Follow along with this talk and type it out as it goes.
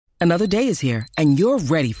Another day is here, and you're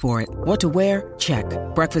ready for it. What to wear? Check.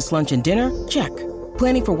 Breakfast, lunch, and dinner? Check.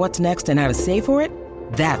 Planning for what's next and how to save for it?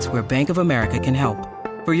 That's where Bank of America can help.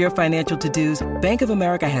 For your financial to-dos, Bank of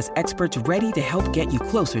America has experts ready to help get you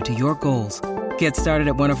closer to your goals. Get started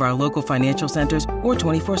at one of our local financial centers or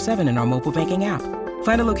 24/7 in our mobile banking app.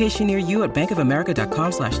 Find a location near you at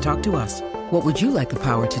bankofamerica.com/talktous. What would you like the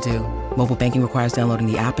power to do? Mobile banking requires downloading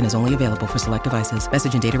the app and is only available for select devices.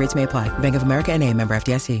 Message and data rates may apply. Bank of America N.A., member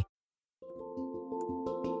FDIC.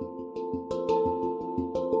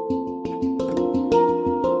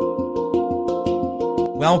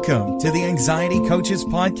 Welcome to the Anxiety Coaches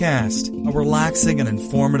Podcast, a relaxing and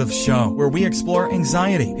informative show where we explore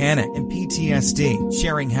anxiety, panic, and PTSD,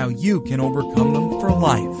 sharing how you can overcome them for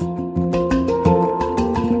life.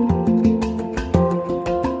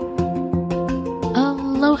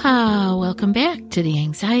 Aloha! Welcome back to the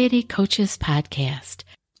Anxiety Coaches Podcast.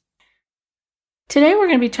 Today we're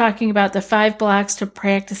going to be talking about the 5 blocks to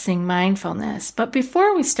practicing mindfulness. But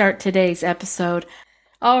before we start today's episode,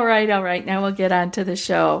 All right. Now we'll get on to the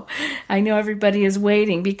show. I know everybody is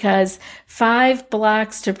waiting because 5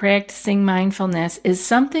 blocks to practicing mindfulness is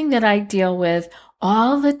something that I deal with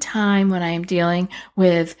all the time when I am dealing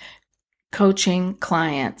with coaching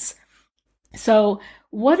clients. So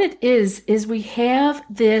what it is we have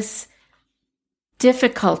this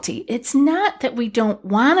difficulty. It's not that we don't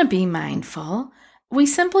want to be mindful. We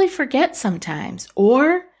simply forget sometimes,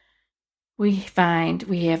 or we find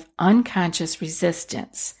we have unconscious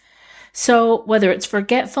resistance. So whether it's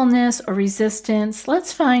forgetfulness or resistance,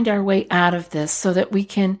 let's find our way out of this so that we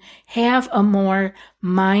can have a more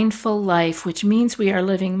mindful life, which means we are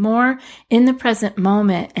living more in the present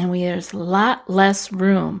moment and there's a lot less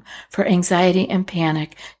room for anxiety and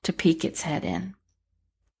panic to peek its head in.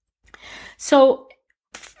 So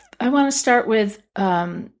I want to start with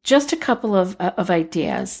just a couple of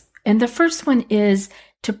ideas. And the first one is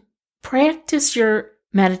to practice your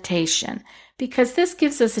meditation, because this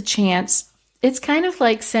gives us a chance. It's kind of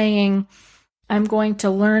like saying, I'm going to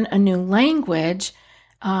learn a new language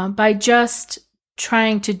by just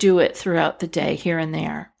trying to do it throughout the day here and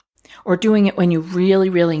there, or doing it when you really,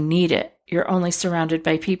 really need it. You're only surrounded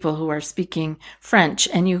by people who are speaking French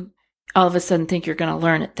and you all of a sudden think you're going to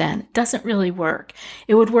learn it then. It doesn't really work.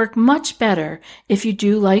 It would work much better if you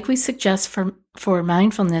do like we suggest for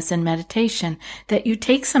mindfulness and meditation, that you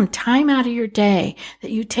take some time out of your day,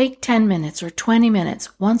 that you take 10 minutes or 20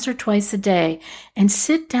 minutes once or twice a day and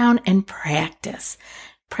sit down and practice.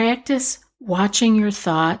 Practice watching your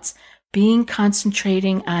thoughts,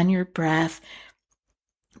 concentrating on your breath,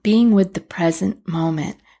 being with the present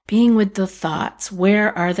moment, being with the thoughts.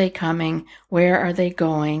 Where are they coming? Where are they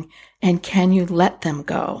going? And can you let them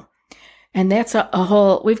go? And that's a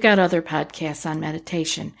whole, we've got other podcasts on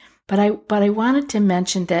meditation, but I wanted to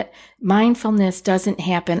mention that mindfulness doesn't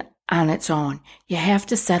happen on its own. You have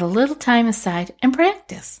to set a little time aside and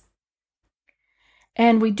practice.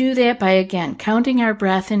 And we do that by, again, counting our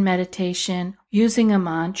breath in meditation, using a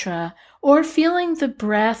mantra, or feeling the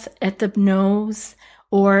breath at the nose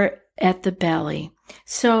or at the belly.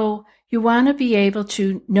 So you want to be able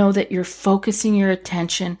to know that you're focusing your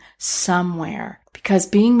attention somewhere, because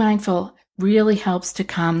being mindful really helps to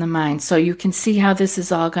calm the mind. So you can see how this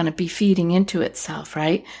is all going to be feeding into itself,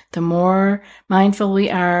 right? The more mindful we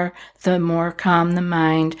are, the more calm the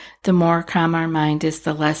mind. The more calm our mind is,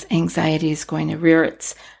 the less anxiety is going to rear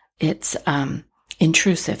its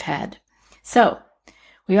intrusive head. So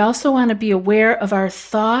we also want to be aware of our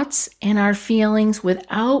thoughts and our feelings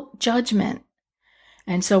without judgment.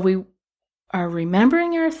 And so we are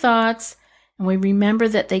remembering our thoughts, and we remember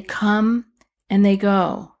that they come and they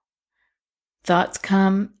go. Thoughts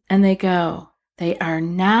come and they go. They are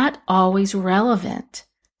not always relevant.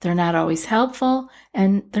 They're not always helpful,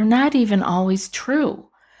 and they're not even always true.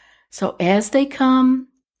 So as they come,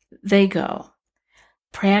 they go.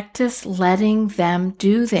 Practice letting them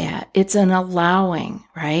do that. It's an allowing,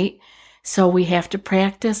 right? So we have to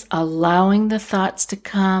practice allowing the thoughts to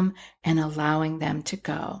come and allowing them to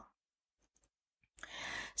go.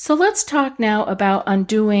 So let's talk now about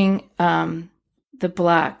undoing the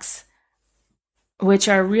blocks, which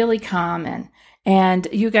are really common. And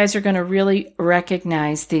you guys are going to really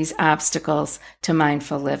recognize these obstacles to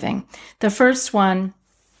mindful living. The first one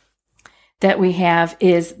that we have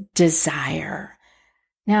is desire.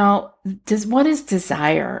 Now, what is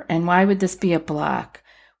desire, and why would this be a block?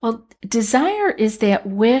 Well, desire is that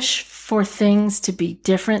wish for things to be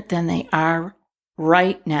different than they are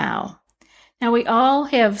right now. Now, we all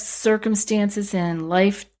have circumstances in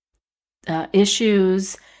life,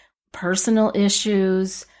 issues, personal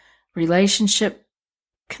issues, relationship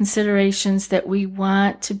considerations that we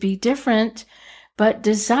want to be different, but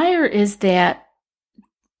desire is that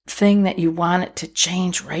thing that you want it to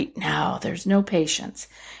change right now. There's no patience.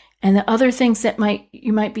 And the other things that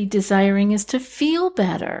you might be desiring is to feel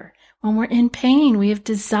better. When we're in pain, we have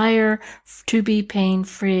desire to be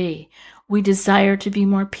pain-free. We desire to be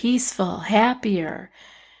more peaceful, happier,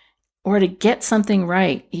 or to get something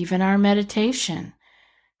right, even our meditation,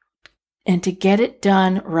 and to get it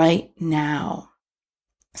done right now.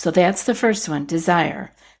 So that's the first one,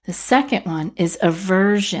 desire. The second one is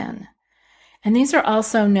aversion. And these are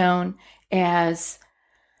also known as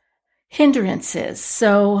hindrances.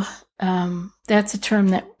 So that's a term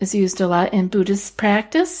that is used a lot in Buddhist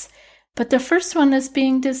practice. But the first one is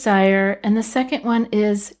being desire, and the second one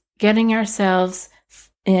is getting ourselves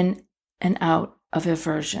in and out of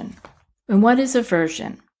aversion. And what is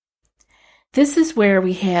aversion? This is where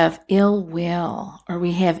we have ill will or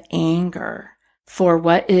we have anger for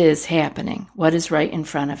what is happening, what is right in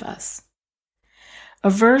front of us.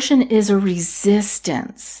 Aversion is a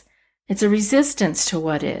resistance. It's a resistance to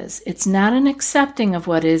what is. It's not an accepting of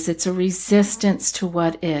what is. It's a resistance to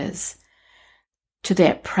what is, to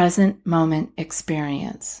that present moment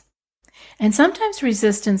experience. And sometimes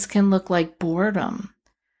resistance can look like boredom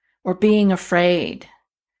or being afraid.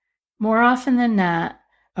 More often than not,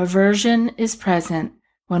 aversion is present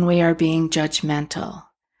when we are being judgmental.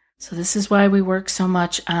 So this is why we work so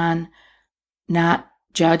much on not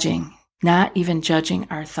judging, not even judging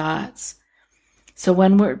our thoughts. So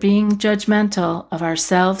when we're being judgmental of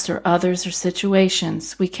ourselves or others or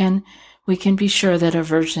situations, we can be sure that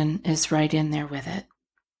aversion is right in there with it.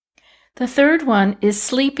 The third one is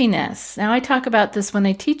sleepiness. Now I talk about this when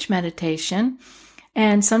I teach meditation,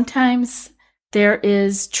 and sometimes there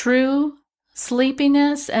is true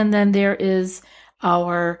sleepiness, and then there is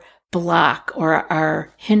our block or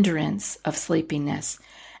our hindrance of sleepiness.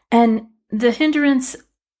 And the hindrance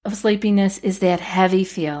of sleepiness is that heavy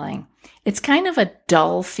feeling. It's kind of a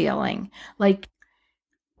dull feeling. Like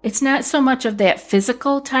it's not so much of that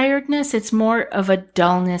physical tiredness, it's more of a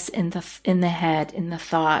dullness in the head, in the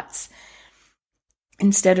thoughts.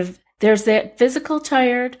 Instead of, there's that physical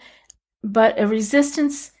tired, but a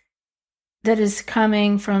resistance that is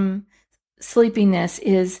coming from sleepiness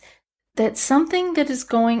is that something that is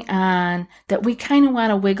going on that we kind of want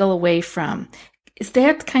to wiggle away from. Is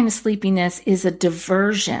that kind of sleepiness is a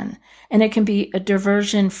diversion, and it can be a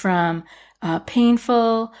diversion from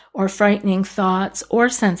painful or frightening thoughts or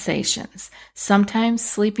sensations. Sometimes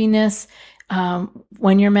sleepiness,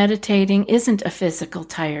 when you're meditating, isn't a physical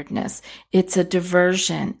tiredness. It's a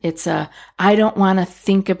diversion. It's I don't want to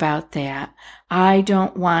think about that. I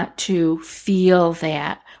don't want to feel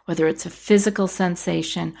that, whether it's a physical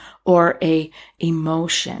sensation or a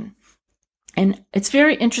emotion. And it's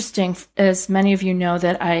very interesting, as many of you know,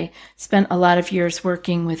 that I spent a lot of years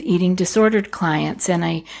working with eating disordered clients, and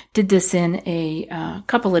I did this in a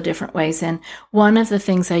couple of different ways. And one of the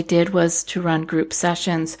things I did was to run group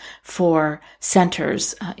sessions for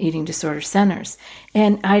centers, eating disorder centers.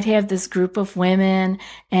 And I'd have this group of women,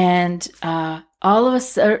 and all of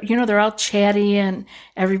us, they're all chatty, and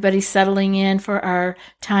everybody's settling in for our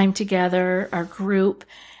time together, our group.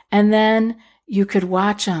 And then you could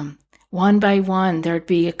watch them. One by one, there'd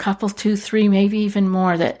be a couple, 2, 3, maybe even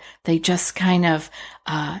more, that they just kind of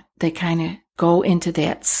go into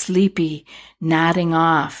that sleepy, nodding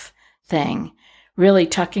off thing, really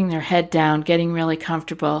tucking their head down, getting really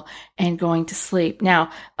comfortable, and going to sleep.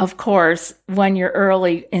 Now, of course, when you're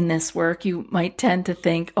early in this work, you might tend to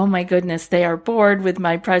think, oh my goodness, they are bored with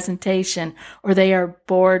my presentation, or they are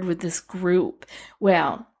bored with this group.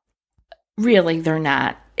 Well, really, they're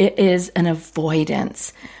not. It is an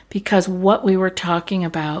avoidance, because what we were talking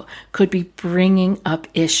about could be bringing up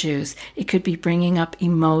issues. It could be bringing up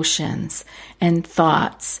emotions and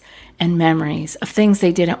thoughts and memories of things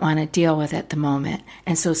they didn't want to deal with at the moment.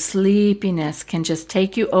 And so sleepiness can just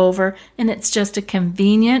take you over, and it's just a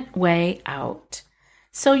convenient way out.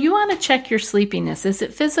 So you want to check your sleepiness. Is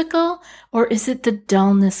it physical, or is it the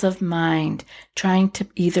dullness of mind trying to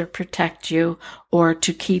either protect you or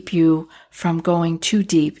to keep you from going too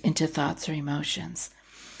deep into thoughts or emotions?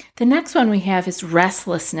 The next one we have is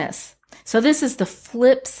restlessness. So this is the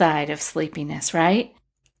flip side of sleepiness, right?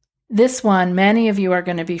 This one, many of you are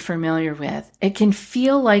going to be familiar with. It can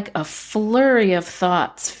feel like a flurry of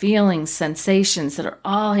thoughts, feelings, sensations that are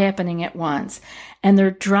all happening at once. And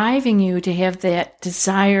they're driving you to have that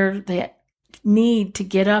desire, that need to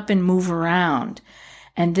get up and move around.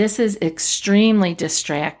 And this is extremely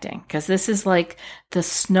distracting, because this is like the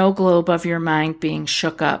snow globe of your mind being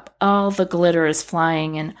shook up. All the glitter is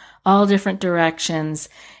flying in all different directions.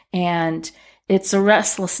 And It's a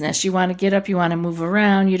restlessness. You want to get up, you want to move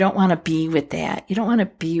around. You don't want to be with that. You want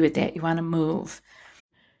to move.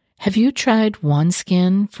 Have you tried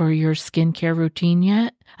OneSkin for your skincare routine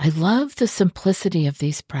yet? I love the simplicity of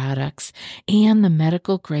these products and the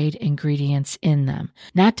medical grade ingredients in them,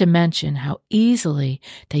 not to mention how easily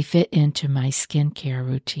they fit into my skincare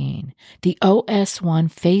routine. The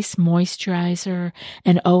OS1 Face Moisturizer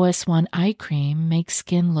and OS1 Eye Cream make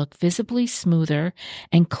skin look visibly smoother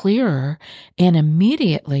and clearer and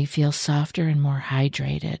immediately feel softer and more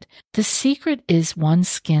hydrated. The secret is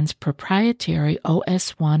OneSkin's proprietary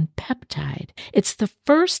OS1 peptide. It's the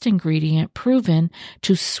first ingredient proven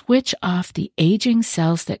to switch off the aging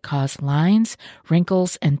cells that cause lines,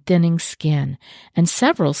 wrinkles, and thinning skin, and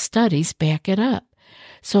several studies back it up.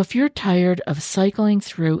 So if you're tired of cycling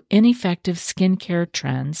through ineffective skincare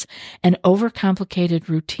trends and overcomplicated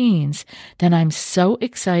routines, then I'm so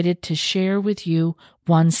excited to share with you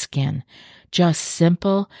OneSkin, just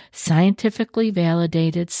simple, scientifically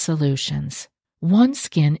validated solutions.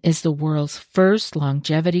 OneSkin is the world's first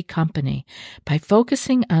longevity company. By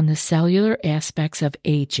focusing on the cellular aspects of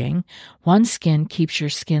aging, OneSkin keeps your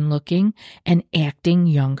skin looking and acting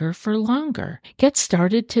younger for longer. Get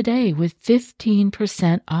started today with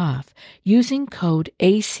 15% off using code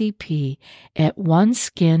ACP at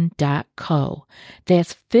oneskin.co.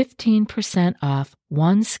 That's 15% off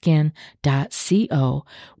oneskin.co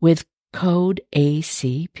with code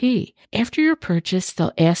ACP. After your purchase,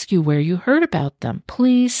 they'll ask you where you heard about them.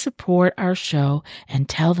 Please support our show and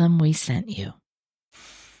tell them we sent you.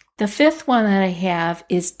 The fifth one that I have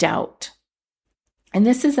is doubt. And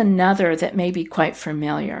this is another that may be quite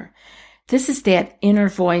familiar. This is that inner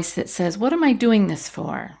voice that says, what am I doing this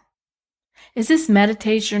for? Is this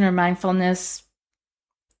meditation or mindfulness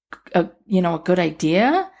a good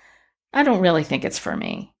idea? I don't really think it's for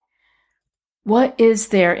me. What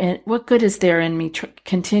good is there in me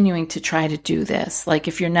continuing to try to do this? Like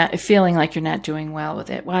if you're not feeling like you're not doing well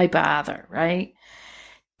with it, why bother, right?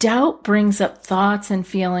 Doubt brings up thoughts and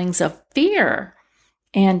feelings of fear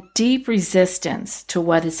and deep resistance to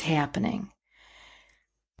what is happening.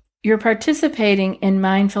 You're participating in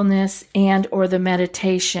mindfulness and or the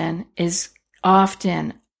meditation is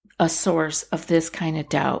often a source of this kind of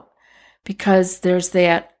doubt because there's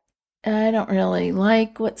that I don't really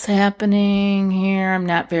like what's happening here. I'm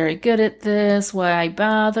not very good at this. Why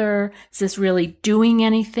bother? Is this really doing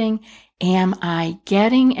anything? Am I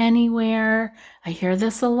getting anywhere? I hear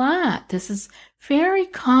this a lot. This is very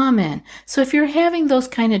common. So if you're having those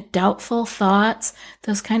kind of doubtful thoughts,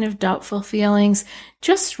 those kind of doubtful feelings,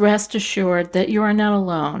 just rest assured that you are not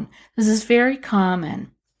alone. This is very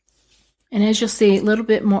common. And as you'll see a little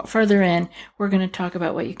bit more further in, we're going to talk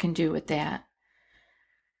about what you can do with that.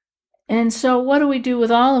 And so what do we do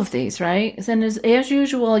with all of these, right? And as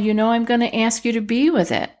usual, I'm going to ask you to be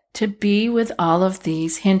with it, to be with all of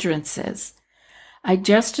these hindrances. I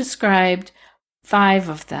just described 5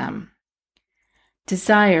 of them.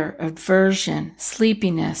 Desire, aversion,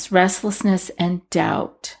 sleepiness, restlessness, and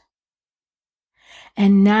doubt.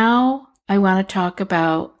 And now I want to talk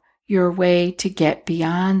about your way to get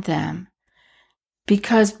beyond them.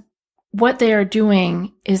 Because what they are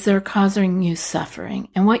doing is they're causing you suffering.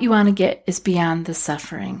 And what you want to get is beyond the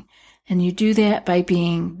suffering. And you do that by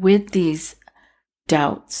being with these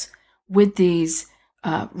doubts, with these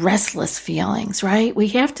restless feelings, right? We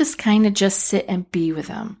have to kind of just sit and be with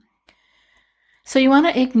them. So you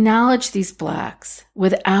want to acknowledge these blocks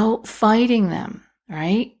without fighting them,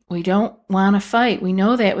 right? We don't want to fight. We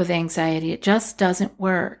know that with anxiety. It just doesn't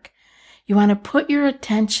work. You want to put your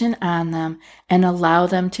attention on them and allow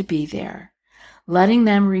them to be there, letting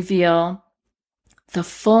them reveal the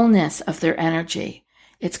fullness of their energy.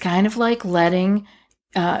 It's kind of like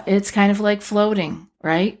it's kind of like floating,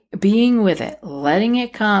 right? Being with it, letting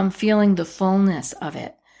it come, feeling the fullness of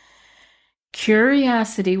it.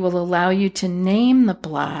 Curiosity will allow you to name the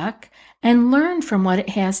block and learn from what it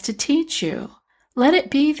has to teach you. Let it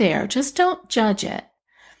be there. Just don't judge it.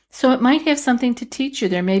 So it might have something to teach you.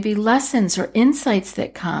 There may be lessons or insights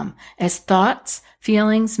that come as thoughts,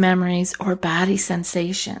 feelings, memories, or body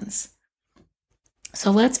sensations.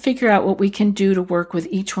 So let's figure out what we can do to work with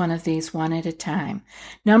each one of these one at a time.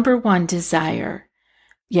 Number 1, desire.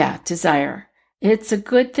 Yeah, desire. It's a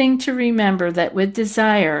good thing to remember that with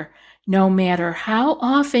desire, no matter how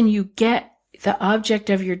often you get the object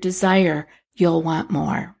of your desire, you'll want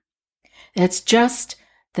more. It's just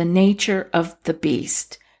the nature of the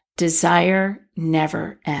beast. Desire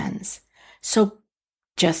never ends. So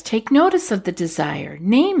just take notice of the desire.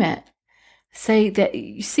 Name it. Say that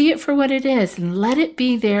you see it for what it is and let it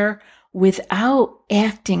be there without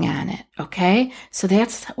acting on it, okay? So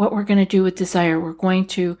that's what we're going to do with desire. We're going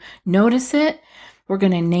to notice it, we're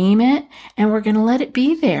going to name it, and we're going to let it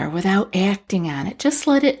be there without acting on it. Just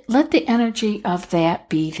let the energy of that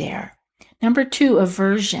be there. Number 2,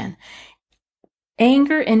 aversion.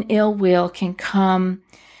 Anger and ill will can come,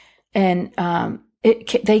 and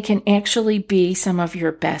they can actually be some of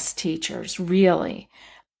your best teachers, really.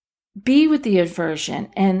 Be with the aversion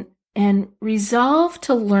and resolve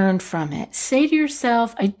to learn from it. Say to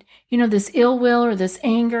yourself, this ill will or this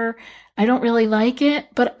anger, I don't really like it,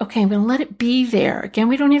 but okay, I'm going to let it be there. Again,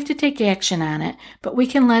 we don't have to take action on it, but we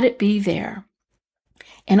can let it be there.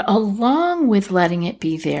 And along with letting it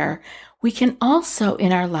be there, we can also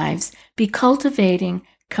in our lives be cultivating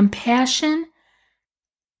compassion,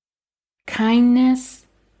 kindness,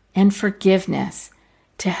 and forgiveness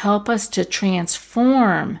to help us to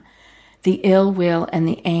transform the ill will and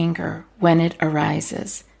the anger when it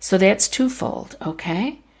arises. So that's twofold,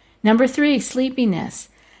 okay? Number 3, sleepiness.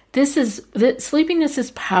 Sleepiness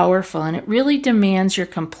is powerful, and it really demands your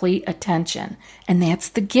complete attention. And that's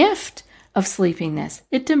the gift of sleepiness.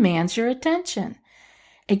 It demands your attention.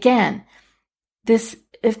 Again,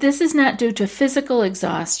 if this is not due to physical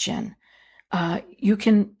exhaustion, you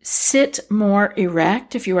can sit more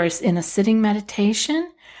erect if you are in a sitting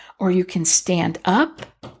meditation, or you can stand up.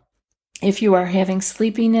 If you are having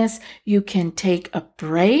sleepiness, you can take a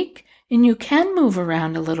break and you can move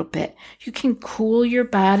around a little bit. You can cool your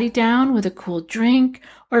body down with a cool drink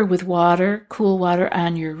or with water, cool water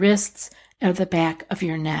on your wrists or the back of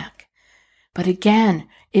your neck. But again,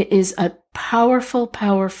 it is a powerful,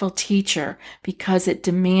 powerful teacher because it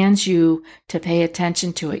demands you to pay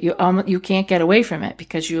attention to it. You can't get away from it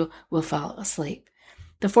because you will fall asleep.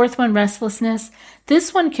 The 4th one, restlessness.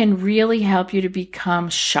 This one can really help you to become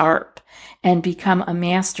sharp and become a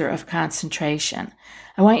master of concentration.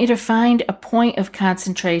 I want you to find a point of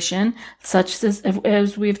concentration, such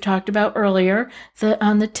as we've talked about earlier,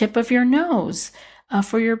 on the tip of your nose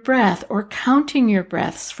for your breath, or counting your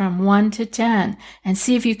breaths from 1 to 10, and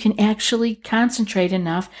see if you can actually concentrate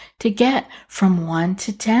enough to get from 1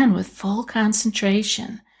 to 10 with full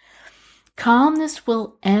concentration. Calmness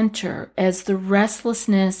will enter as the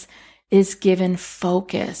restlessness is given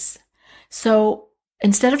focus. So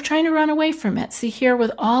instead of trying to run away from it, see here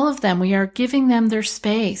with all of them, we are giving them their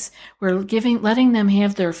space. We're letting them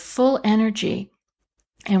have their full energy,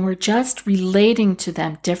 and we're just relating to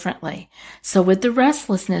them differently. So with the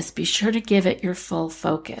restlessness, be sure to give it your full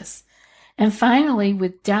focus. And finally,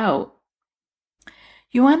 with doubt,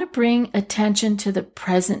 you want to bring attention to the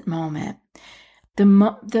present moment.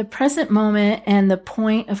 The present moment and the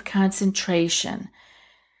point of concentration.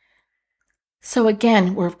 So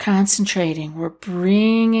again, we're concentrating, we're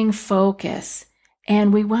bringing focus,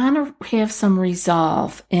 and we want to have some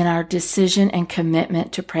resolve in our decision and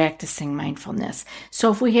commitment to practicing mindfulness.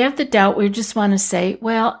 So if we have the doubt, we just want to say,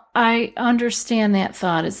 well, I understand that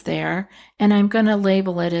thought is there, and I'm going to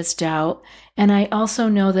label it as doubt. And I also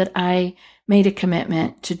know that I made a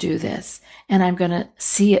commitment to do this, and I'm going to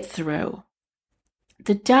see it through.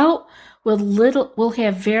 The doubt will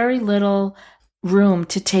have very little room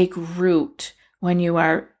to take root when you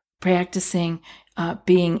are practicing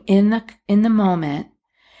being in the moment,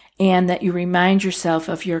 and that you remind yourself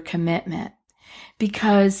of your commitment,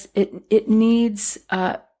 because it needs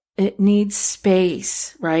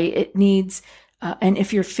space, right? It needs and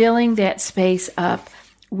if you're filling that space up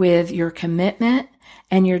with your commitment,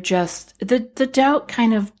 and you're just the doubt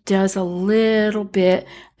kind of does a little bit,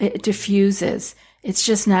 it diffuses. It's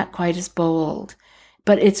just not quite as bold.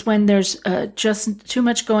 But it's when there's just too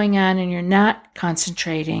much going on and you're not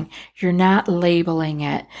concentrating, you're not labeling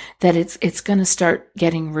it, that it's going to start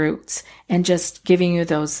getting roots and just giving you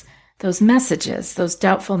those messages, those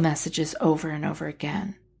doubtful messages over and over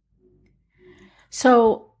again.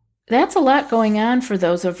 So that's a lot going on for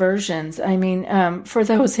those aversions. I mean, for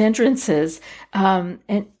those hindrances, and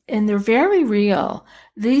they're very real.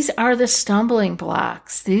 These are the stumbling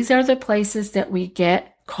blocks. These are the places that we get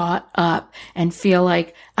caught up and feel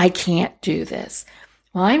like, I can't do this.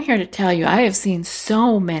 Well, I'm here to tell you, I have seen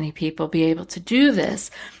so many people be able to do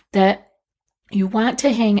this that you want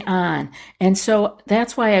to hang on. And so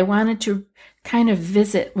that's why I wanted to kind of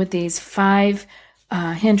visit with these 5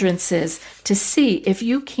 hindrances to see if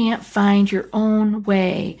you can't find your own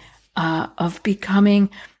way of becoming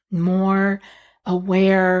more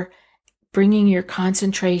aware, bringing your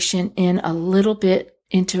concentration in a little bit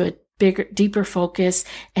into a bigger, deeper focus,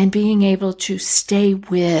 and being able to stay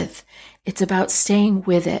with. It's about staying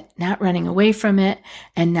with it, not running away from it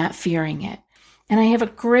and not fearing it. And I have a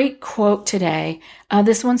great quote today.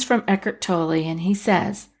 This one's from Eckhart Tolle, and he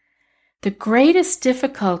says, The greatest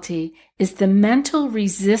difficulty is the mental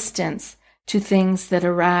resistance to things that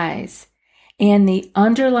arise and the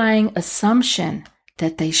underlying assumption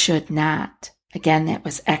that they should not. Again, that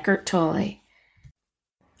was Eckhart Tolle.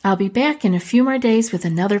 I'll be back in a few more days with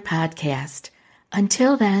another podcast.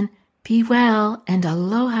 Until then, be well and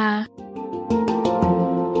aloha.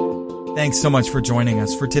 Thanks so much for joining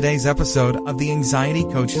us for today's episode of the Anxiety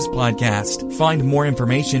Coaches Podcast. Find more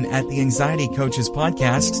information at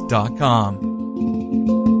theanxietycoachespodcast.com.